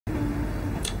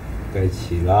该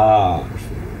起啦，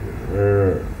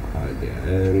是，快点，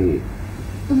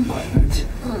快点起。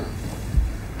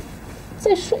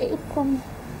再睡一会儿嘛。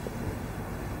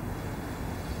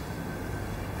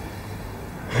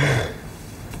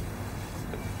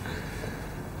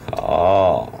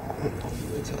好，我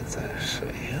们就再睡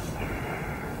一会儿。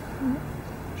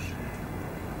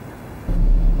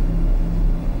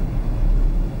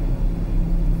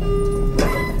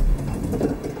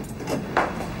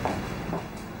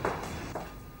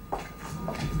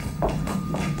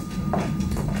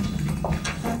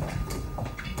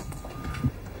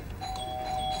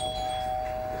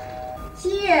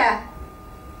新月，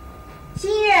新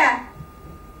月。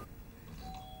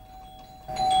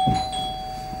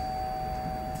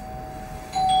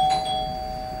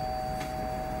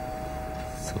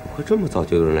怎么会这么早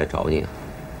就有人来找你啊？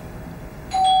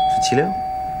是齐亮？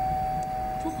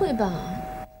不会吧？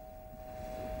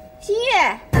新月，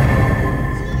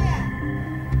新月，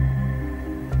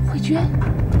慧娟，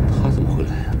他怎么会来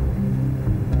啊？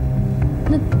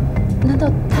难道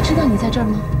他知道你在这儿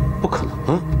吗？不可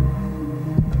能啊！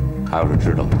他要是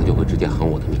知道，他就会直接喊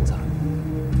我的名字了。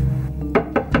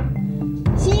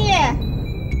新月，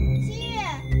新月，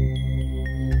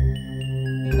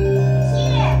新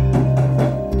月，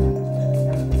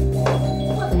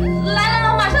我来了，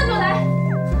马上就来。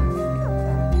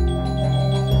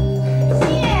新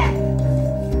月，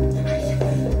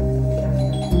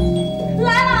来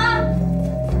了啊！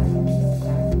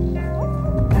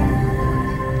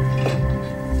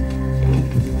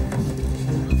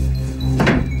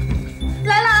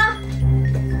来了啊！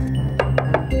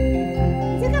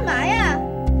你在干嘛呀？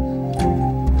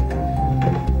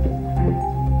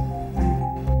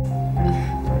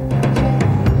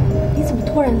你怎么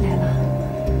突然来了？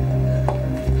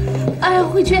哎呀，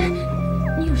慧娟，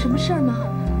你有什么事儿吗？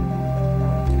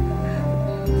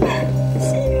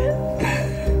新月，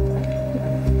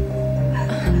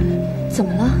怎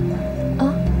么了？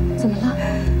啊？怎么了？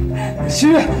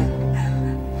新月，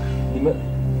你们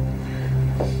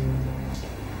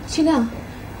齐亮，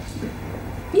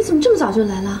你怎么这么早就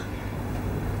来了？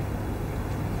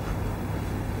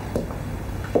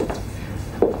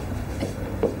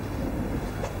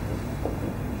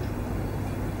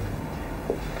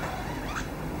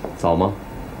早吗？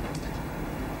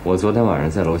我昨天晚上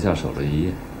在楼下守了一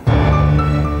夜。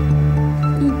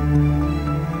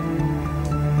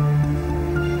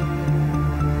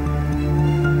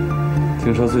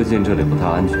听说最近这里不太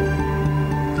安全，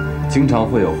经常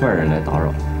会有坏人来打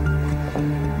扰。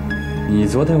你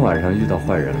昨天晚上遇到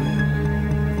坏人了没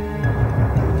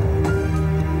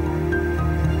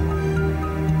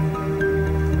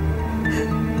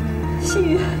有？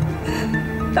新月，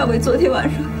大伟昨天晚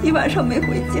上一晚上没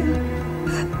回家，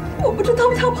我不知道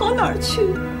他跑哪儿去。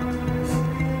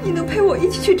你能陪我一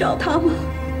起去找他吗？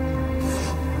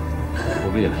不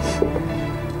必了，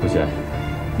慧娟，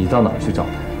你到哪儿去找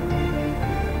他？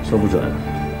说不准，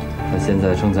他现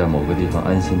在正在某个地方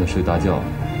安心的睡大觉。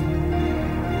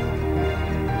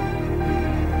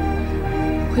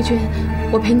慧娟，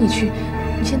我陪你去，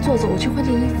你先坐坐，我去换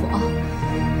件衣服啊。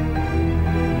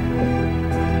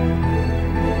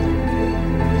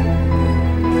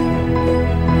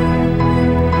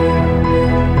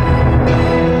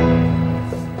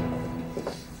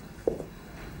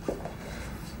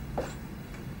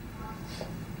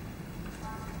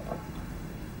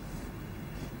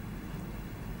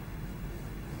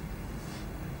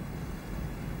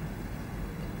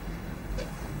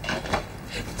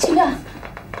齐亮，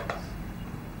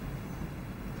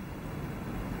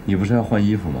你不是要换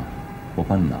衣服吗？我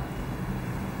帮你拿。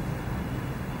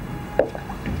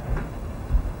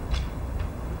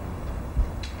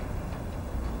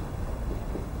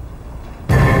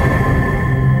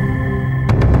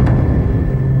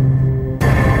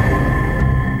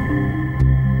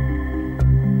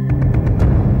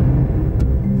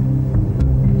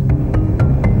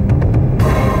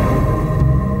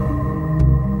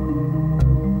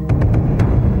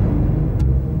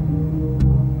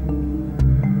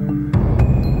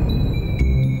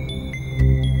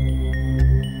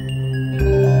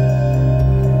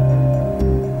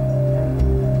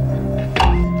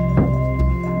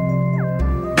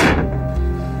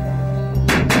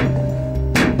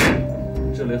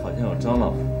这里好像有蟑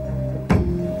螂。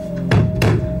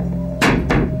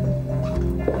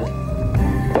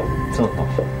正好，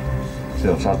这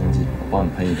有杀虫剂，我帮你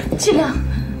喷一点。齐亮，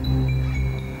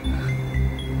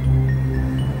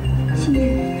新月，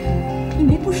你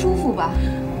没不舒服吧？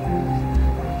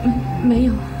没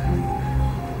有。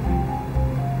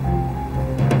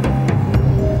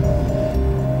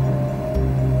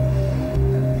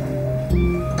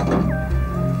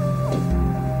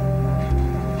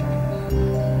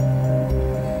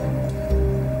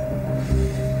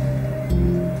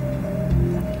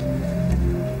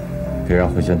让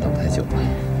慧娟等太久了，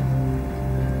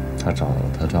她找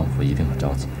她丈夫一定很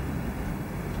着急。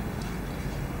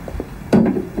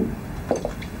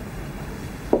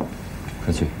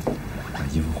快去，把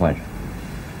衣服换上。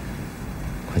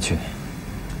快去。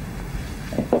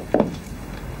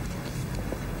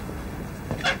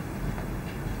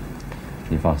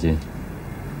你放心，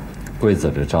柜子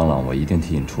里的蟑螂我一定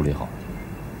替你处理好。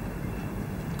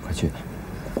快去。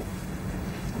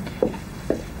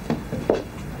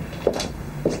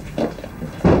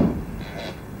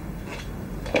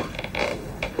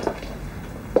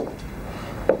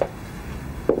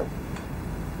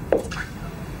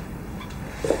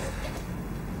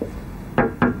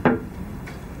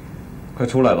快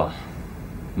出来吧，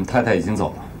你太太已经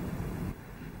走了。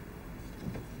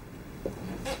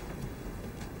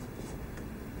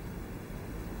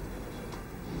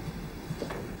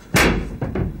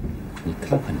你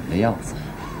看看你那样子，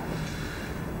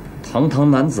堂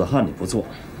堂男子汉你不做，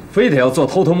非得要做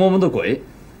偷偷摸摸的鬼。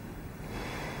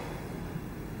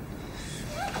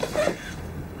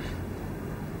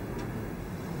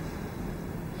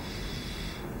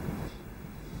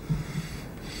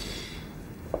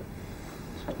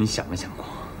你想没想过，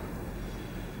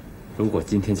如果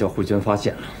今天叫慧娟发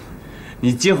现了，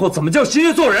你今后怎么叫心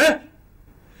悦做人？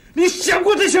你想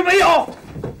过这些没有？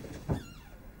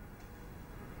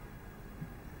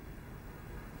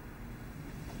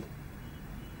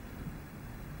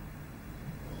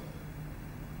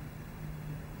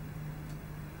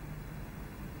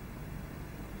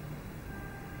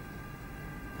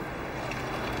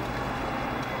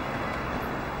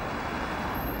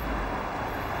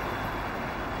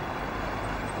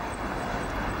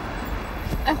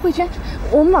哎，慧娟，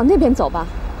我们往那边走吧。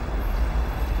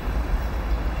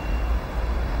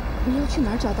你要去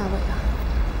哪儿找大伟啊？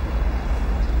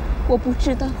我不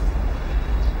知道。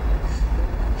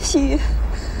新月，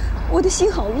我的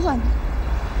心好乱啊！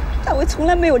大伟从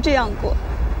来没有这样过。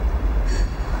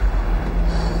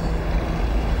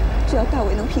只要大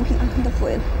伟能平平安安的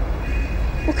回来，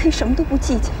我可以什么都不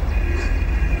计较。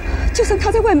就算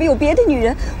他在外面有别的女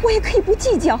人，我也可以不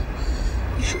计较。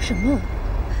你说什么？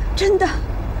真的。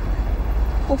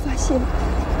我发现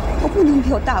我不能没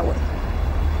有大伟，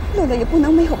乐乐也不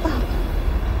能没有爸爸。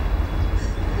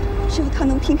只要他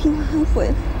能平平安安回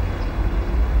来，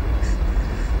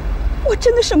我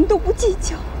真的什么都不计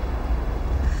较。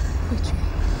慧娟，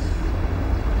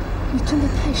你真的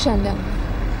太善良了。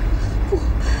不，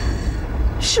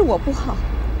是我不好。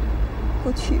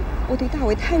过去我对大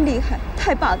伟太厉害、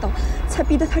太霸道，才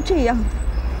逼得他这样的。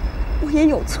我也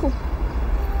有错，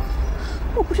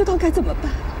我不知道该怎么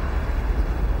办。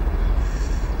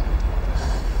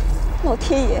老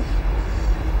天爷，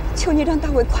求你让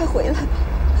大伟快回来吧！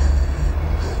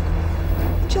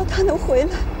只要他能回来，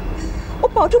我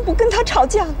保证不跟他吵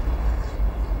架了。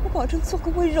我保证做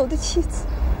个温柔的妻子。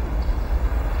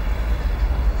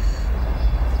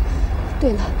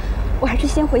对了，我还是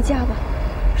先回家吧，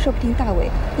说不定大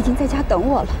伟已经在家等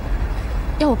我了。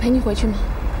要我陪你回去吗？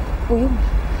不用了，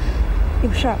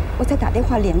有事儿我再打电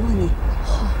话联络你。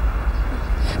好，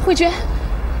慧娟，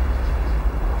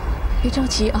别着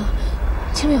急啊，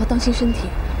千万要当心身体。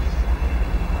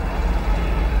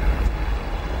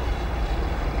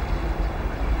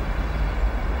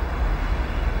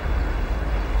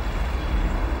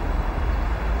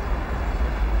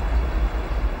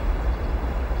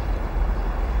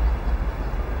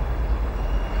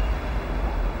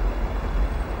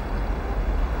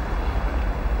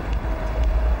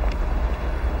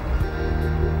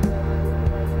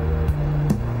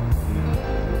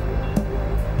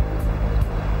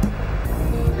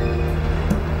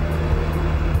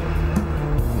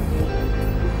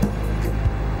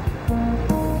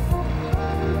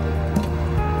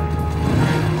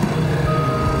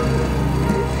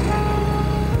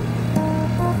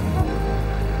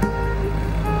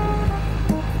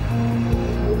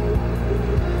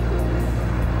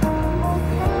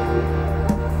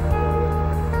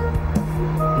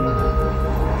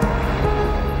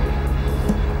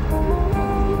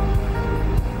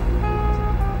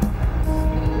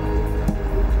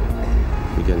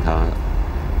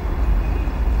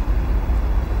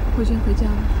慧娟回家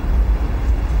了。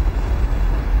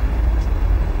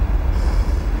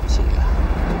行了。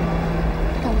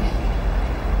大伟，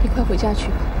你快回家去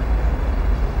吧。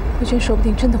慧娟说不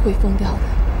定真的会疯掉的，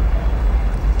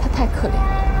她太可怜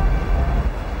了。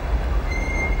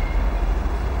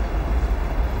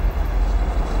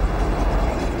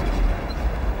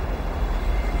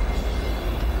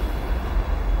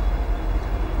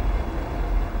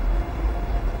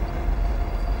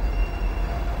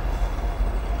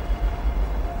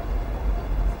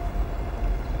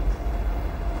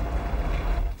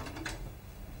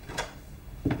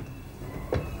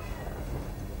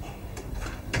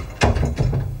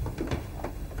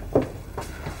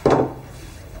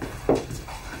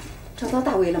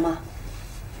伟了吗？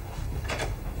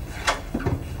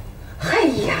哎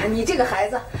呀，你这个孩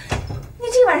子，你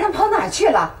这晚上跑哪儿去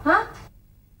了啊？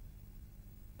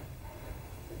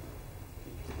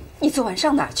你昨晚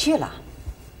上哪儿去了？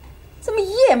怎么一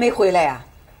夜也没回来呀？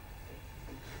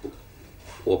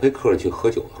我陪客人去喝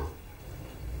酒了。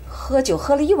喝酒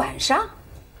喝了一晚上。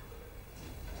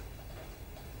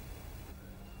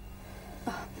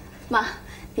妈，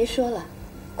别说了，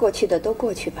过去的都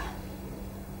过去吧。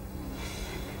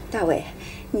大伟，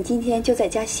你今天就在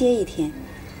家歇一天。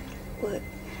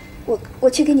我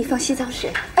去给你放洗澡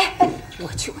水。哎，我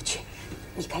去，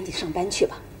你赶紧上班去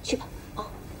吧，去吧。啊。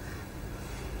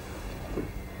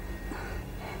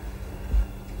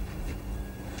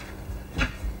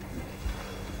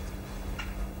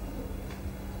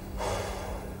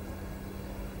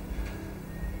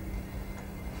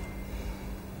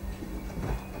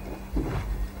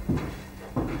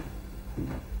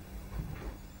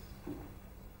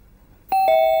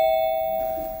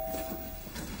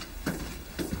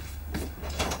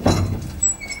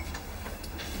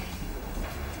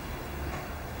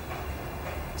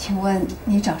请问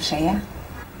你找谁呀？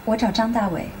我找张大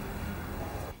伟。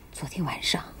昨天晚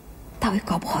上，大伟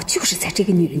搞不好就是在这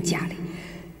个女人家里，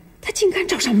他竟敢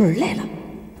找上门来了。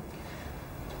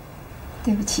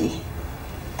对不起，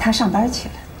他上班去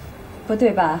了。不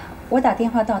对吧？我打电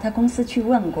话到他公司去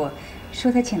问过，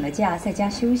说他请了假，在家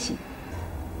休息。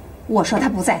我说他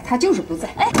不在，他就是不在。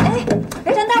哎，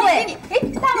张大伟，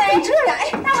大伟，你这样，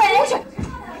哎，大伟，出去。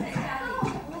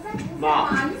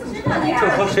妈，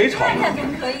这和谁吵呢？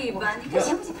可以吧？你看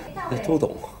行不行？都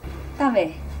懂。大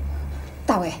伟，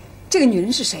这个女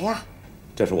人是谁呀？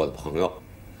这是我的朋友。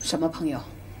什么朋友？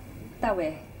大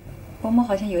伟，伯母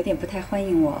好像有点不太欢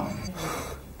迎我。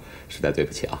实在对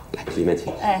不起啊，来，里面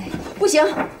请。哎，不行，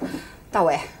大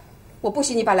伟，我不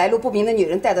许你把来路不明的女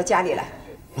人带到家里来。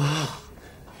妈，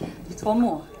伯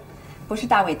母，不是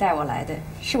大伟带我来的，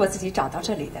是我自己找到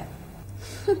这里的。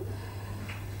哼，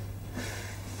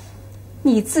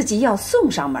你自己要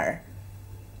送上门，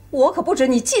我可不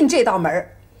准你进这道门。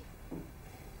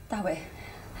大伟，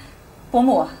伯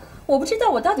母，我不知道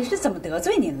我到底是怎么得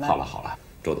罪您了。好了，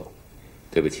周董，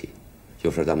对不起，有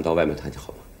事咱们到外面谈去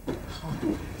好吗？好，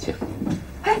请。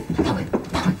哎，大伟，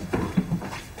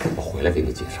我回来给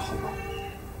你解释好吗？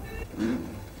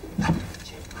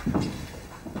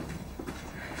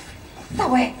大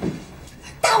伟，哎呀，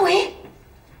大伟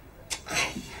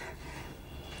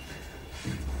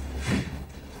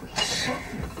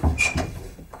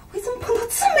怎么碰到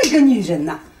这么一个女人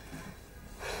呢？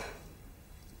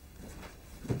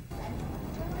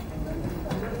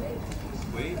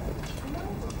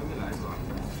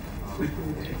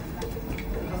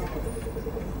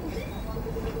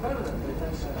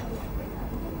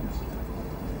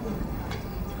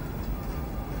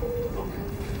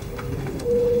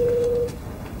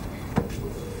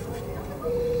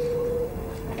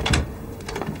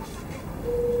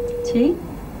请。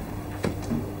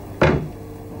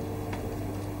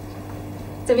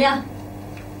怎么样？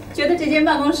觉得这间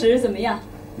办公室怎么样？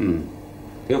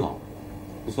挺好，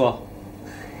不错。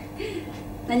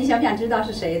那你想不想知道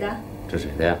是谁的？这谁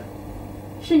的呀？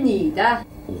是你的。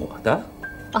我的？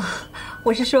啊，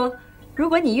我是说，如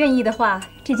果你愿意的话，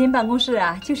这间办公室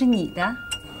啊就是你的。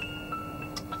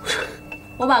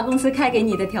我把公司开给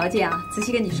你的条件啊，仔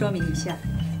细跟你说明一下。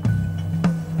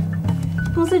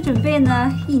公司准备呢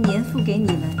，1年付给你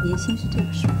了，年薪是这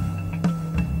个数，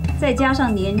再加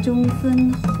上年终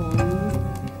分红，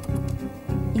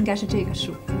应该是这个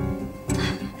数。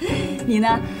你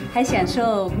呢，还享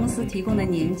受公司提供的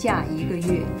年假1个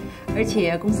月，而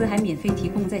且公司还免费提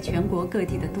供在全国各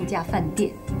地的度假饭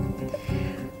店。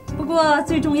不过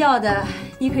最重要的，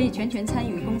你可以全权参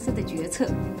与公司的决策。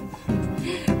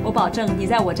我保证你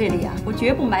在我这里啊，我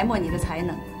绝不埋没你的才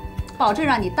能，保证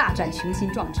让你大展雄心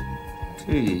壮志。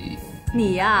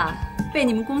你呀，被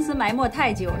你们公司埋没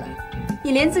太久了，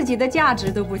你连自己的价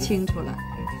值都不清楚了。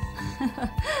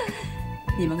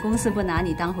你们公司不拿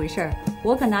你当回事儿，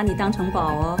我可拿你当成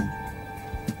宝哦。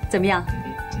怎么样？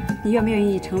你愿不愿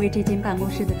意成为这间办公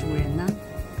室的主人呢？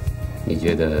你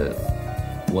觉得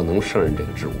我能胜任这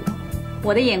个职务吗？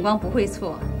我的眼光不会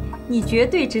错，你绝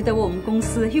对值得我们公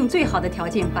司用最好的条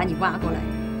件把你挖过来。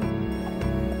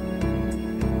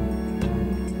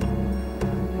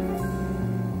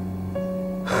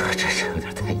这是有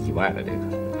点太意外了，这个。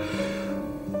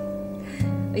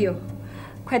哎呦，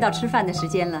快到吃饭的时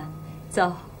间了，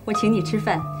走，我请你吃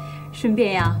饭。顺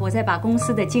便呀，我再把公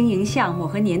司的经营项目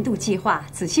和年度计划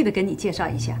仔细的跟你介绍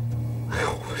一下。哎呦，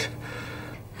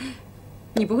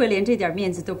你不会连这点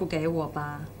面子都不给我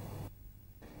吧？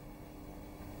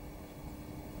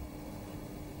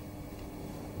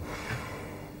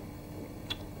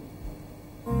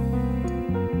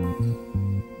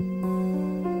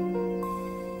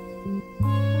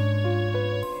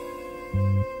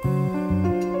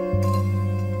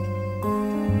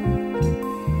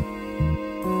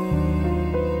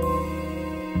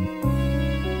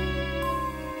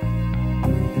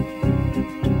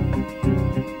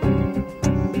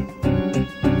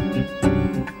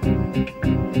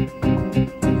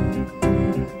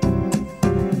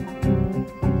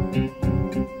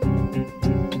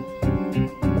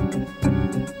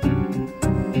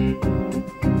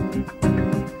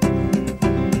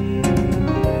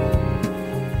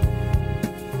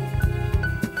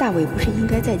大伟不是应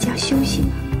该在家休息吗？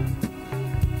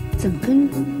怎么跟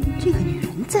这个女人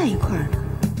在一块儿呢？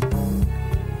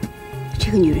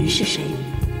这个女人是谁？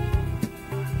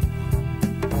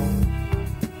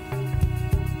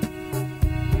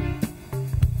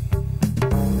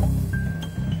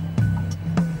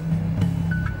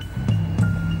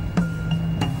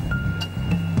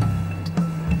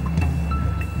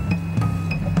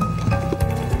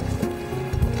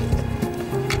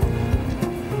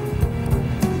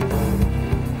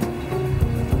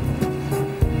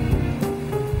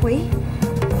喂，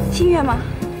新月吗？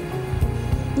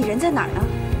你人在哪儿呢？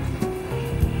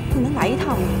你能来一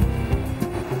趟吗？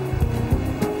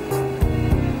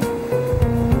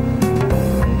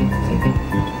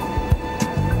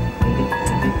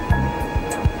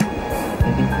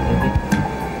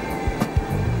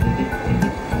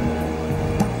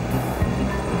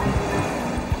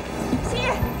新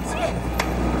月，新月，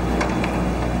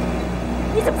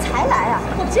你怎么才来啊？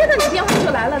我接到你电话就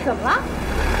来了，怎么了？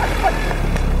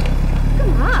干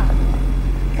嘛？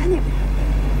你看那边，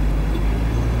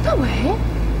大伟，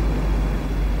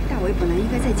大伟本来应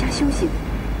该在家休息的，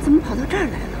怎么跑到这儿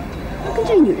来了？他跟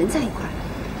这个女人在一块儿。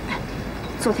哎，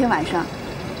昨天晚上，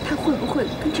他会不会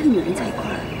跟这个女人在一块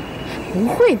儿？不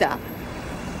会的。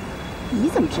你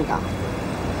怎么知道？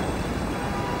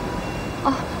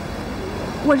哦，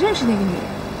我认识那个女人。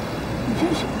你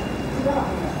认识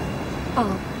她？哦，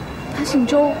她姓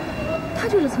周，她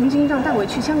就是曾经让大伟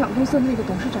去香港公司的那个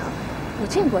董事长，我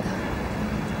见过她。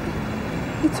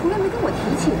你从来没跟我提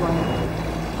起过呀。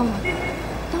哦，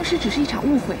当时只是一场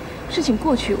误会，事情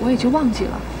过去我也就忘记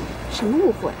了。什么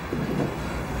误会？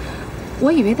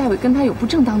我以为大伟跟他有不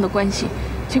正当的关系，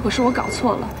结果是我搞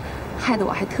错了，害得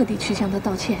我还特地去向他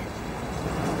道歉。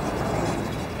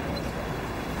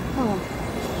哦，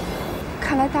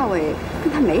看来大伟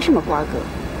跟他没什么瓜葛，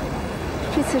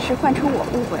这次是换成我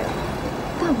误会了。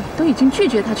大伟都已经拒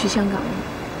绝他去香港了，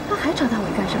他还找大伟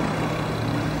干什么？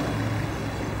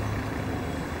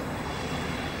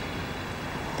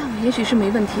大伟也许是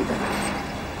没问题的，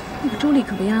那个周丽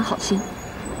可没安好心。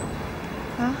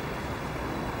啊？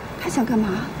他想干嘛？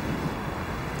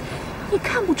你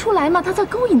看不出来吗？他在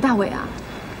勾引大伟啊！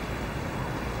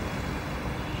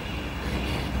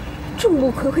众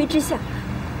目睽睽之下，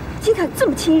竟敢这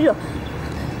么亲热，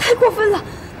太过分了！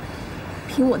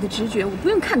凭我的直觉，我不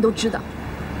用看都知道。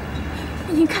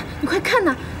你看，你快看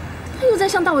呐，他又在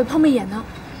向大伟抛媚眼呢。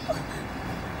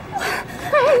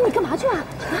哎，你干嘛去啊？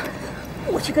啊！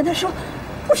我去跟他说，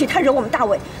不许他惹我们大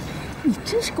伟。你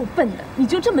真是够笨的！你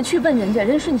就这么去问人家，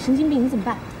人家说你神经病，你怎么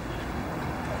办？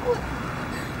好了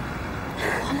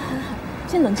好了好了，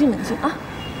先冷静冷静啊！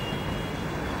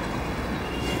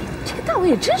这个大伟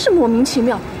也真是莫名其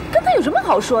妙，跟他有什么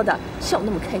好说的？笑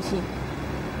那么开心。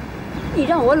你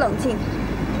让我冷静，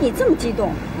你这么激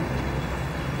动。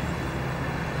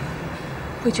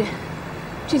慧娟，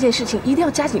这件事情一定要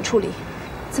加紧处理。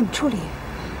怎么处理？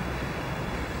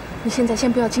你现在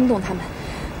先不要惊动他们，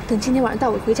等今天晚上大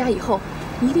伟回家以后，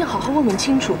你一定要好好问问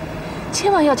清楚，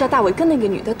千万要叫大伟跟那个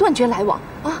女的断绝来往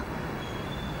啊！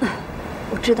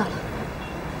我知道了。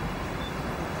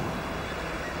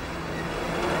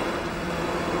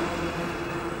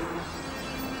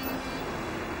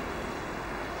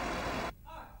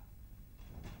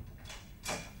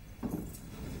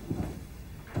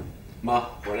妈，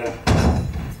我来了。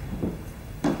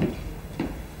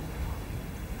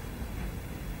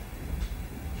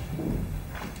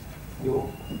哟，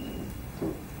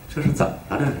这是怎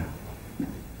么了？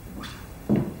这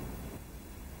是？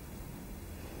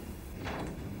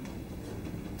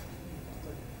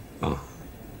啊，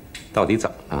到底怎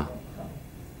么了？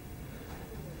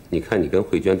你看你跟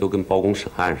慧娟都跟包公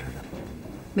审案似的。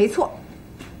没错，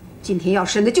今天要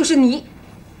审的就是你。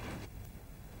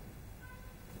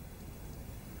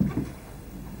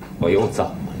我又怎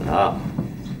么了？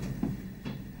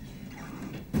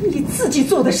你自己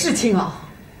做的事情啊，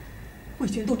慧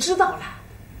娟都知道了。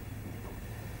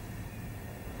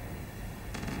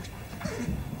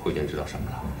慧娟知道什么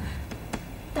了？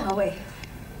大伟，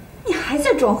你还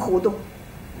在装糊涂。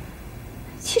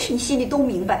其实你心里都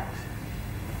明白。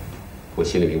我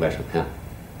心里明白什么呀？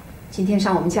今天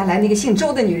上我们家来那个姓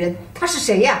周的女人，她是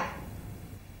谁呀？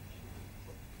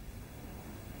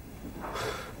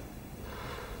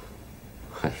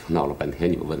哎呦，闹了半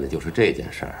天，你们问的就是这件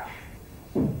事儿啊！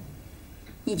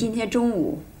你今天中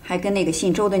午还跟那个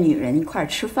姓周的女人一块儿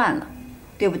吃饭了，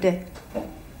对不对？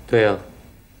对呀。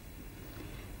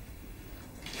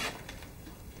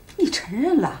你承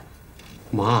认了？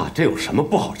妈，这有什么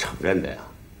不好承认的呀？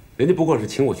人家不过是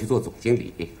请我去做总经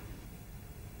理。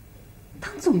当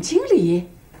总经理？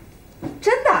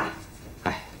真的？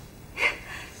哎，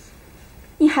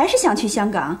还是想去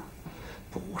香港？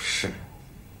不是，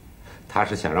他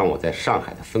是想让我在上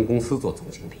海的分公司做总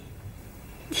经理。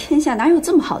天下哪有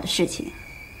这么好的事情？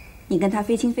你跟他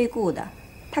非亲非故的，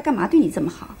他干嘛对你这么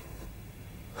好？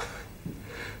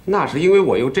那是因为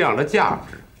我有这样的价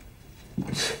值。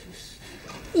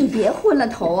你别昏了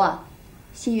头啊！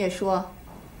新月说，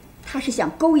他是想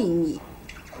勾引你。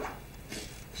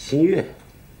新月，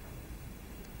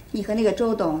你和那个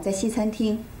周董在西餐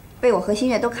厅，被我和新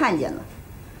月都看见了。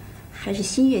还是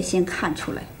新月先看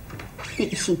出来，那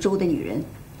个姓周的女人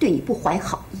对你不怀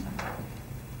好意。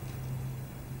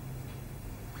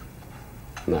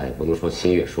那也不能说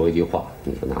新月说一句话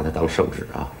你就拿它当圣旨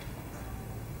啊。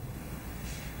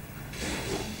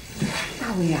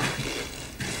大卫啊，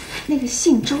那个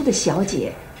姓周的小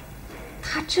姐，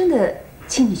她真的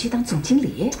请你去当总经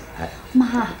理？哎，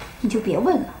妈，你就别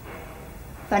问了，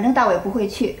反正大伟不会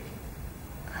去。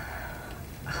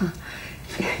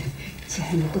既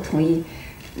然你不同意，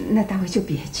那大卫就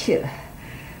别去了。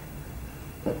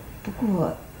不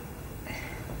过，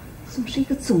总是一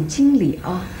个总经理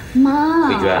啊，妈。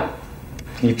慧娟，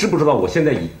你知不知道我现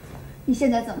在已……你现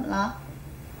在怎么了？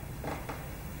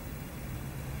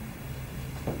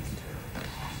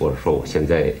我是说我现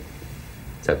在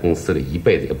在公司里一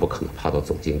辈子也不可能爬到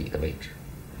总经理的位置。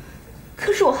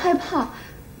可是我害怕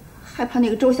那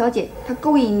个周小姐她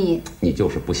勾引你。你就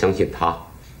是不相信她，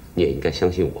你也应该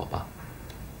相信我吧。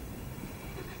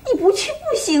你不去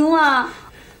不行啊！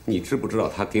你知不知道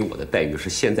他给我的待遇是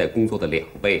现在工作的2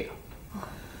倍啊？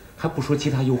还不说其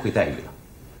他优惠待遇呢。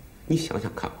你想想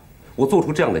看吧，我做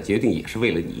出这样的决定也是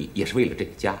为了你，也是为了这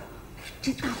个家。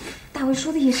这大卫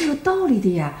说的也是有道理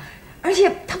的呀，而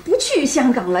且他不去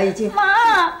香港了，已经。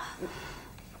妈，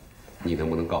你能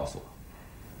不能告诉我，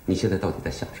你现在到底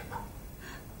在想什么？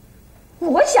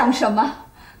我想什么？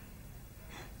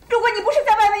如果你不是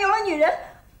在外面有了女人，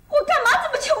我干嘛这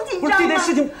么穷紧张啊？不是这件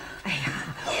事情。哎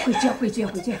呀，慧娟，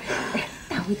哎，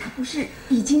大卫他不是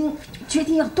已经决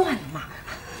定要断了吗？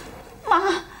妈，您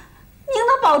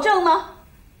能保证吗？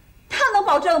他能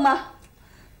保证吗？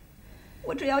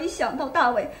我只要一想到大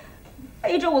伟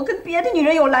背着我跟别的女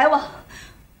人有来往，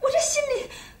我这心里，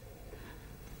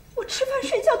我吃饭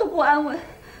睡觉都不安稳，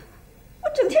我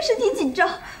整天神经紧张，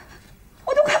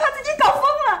我都快把自己搞疯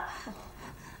了。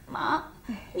妈，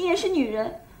你也是女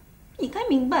人，你该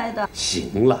明白的。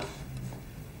行了，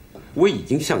我已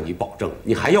经向你保证，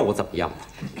你还要我怎么样呢？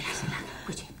哎呀，行了，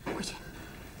回去。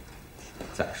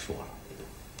再说了，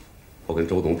我跟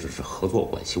周董只是合作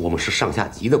关系，我们是上下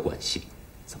级的关系，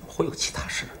怎么会有其他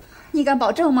事呢？你敢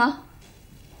保证吗？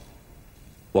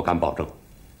我敢保证。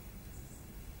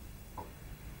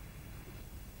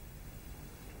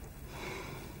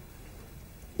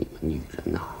你们女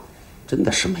人呐，真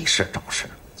的是没事找事，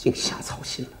净瞎操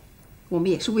心了。我们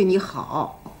也是为你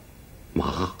好。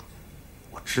妈，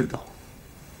我知道，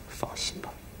放心吧。